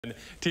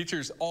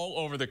Teachers all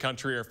over the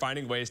country are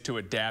finding ways to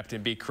adapt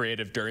and be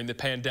creative during the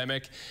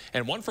pandemic,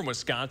 and one from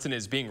Wisconsin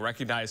is being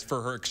recognized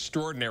for her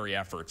extraordinary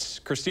efforts.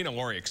 Christina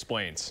Laurie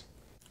explains.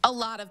 A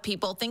lot of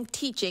people think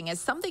teaching is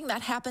something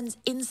that happens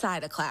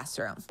inside a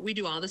classroom. We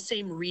do all the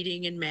same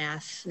reading and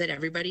math that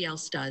everybody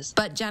else does.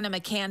 But Jenna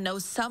McCann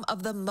knows some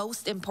of the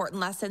most important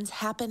lessons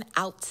happen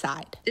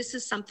outside. This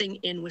is something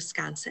in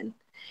Wisconsin.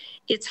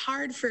 It's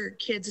hard for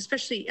kids,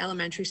 especially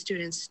elementary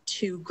students,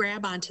 to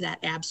grab onto that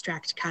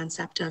abstract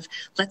concept of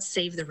let's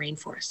save the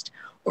rainforest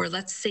or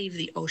let's save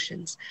the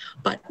oceans.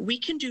 But we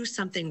can do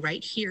something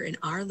right here in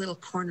our little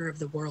corner of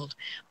the world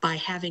by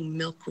having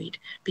milkweed,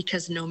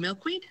 because no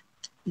milkweed,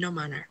 no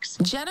monarchs.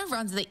 Jenna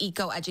runs the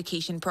eco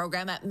education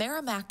program at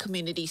Merrimack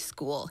Community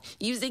School,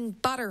 using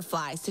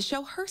butterflies to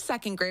show her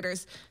second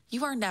graders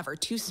you are never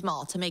too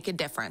small to make a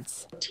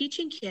difference.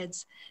 Teaching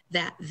kids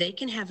that they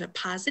can have a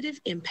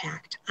positive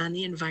impact on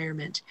the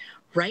environment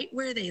right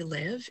where they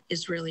live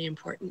is really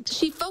important.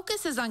 She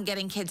focuses on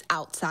getting kids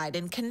outside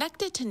and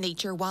connected to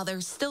nature while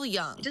they're still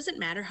young. It doesn't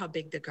matter how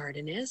big the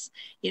garden is.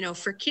 You know,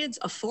 for kids,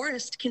 a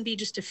forest can be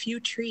just a few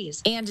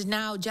trees. And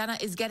now Jenna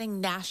is getting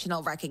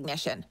national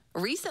recognition,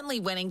 recently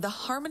winning the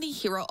Harmony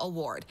Hero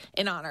Award,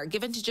 an honor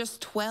given to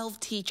just 12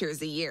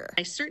 teachers a year.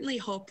 I certainly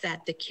hope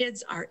that the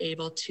kids are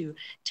able to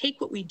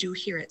take what we do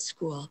here at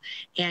school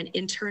and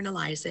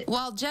internalize it.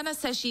 While Jenna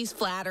says she's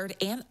flattered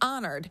and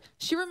honored,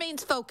 she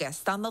remains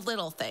focused on the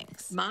little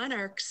things.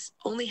 Monarchs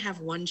only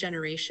have one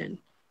generation,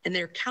 and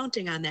they're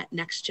counting on that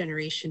next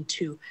generation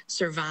to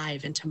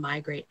survive and to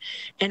migrate.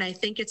 And I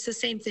think it's the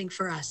same thing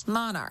for us.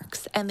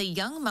 Monarchs and the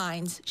young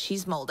minds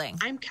she's molding.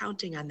 I'm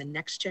counting on the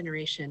next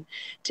generation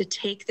to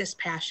take this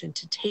passion,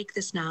 to take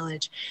this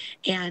knowledge,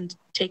 and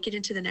take it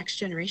into the next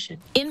generation.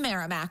 In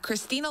Merrimack,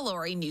 Christina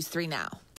Laurie, News 3 Now.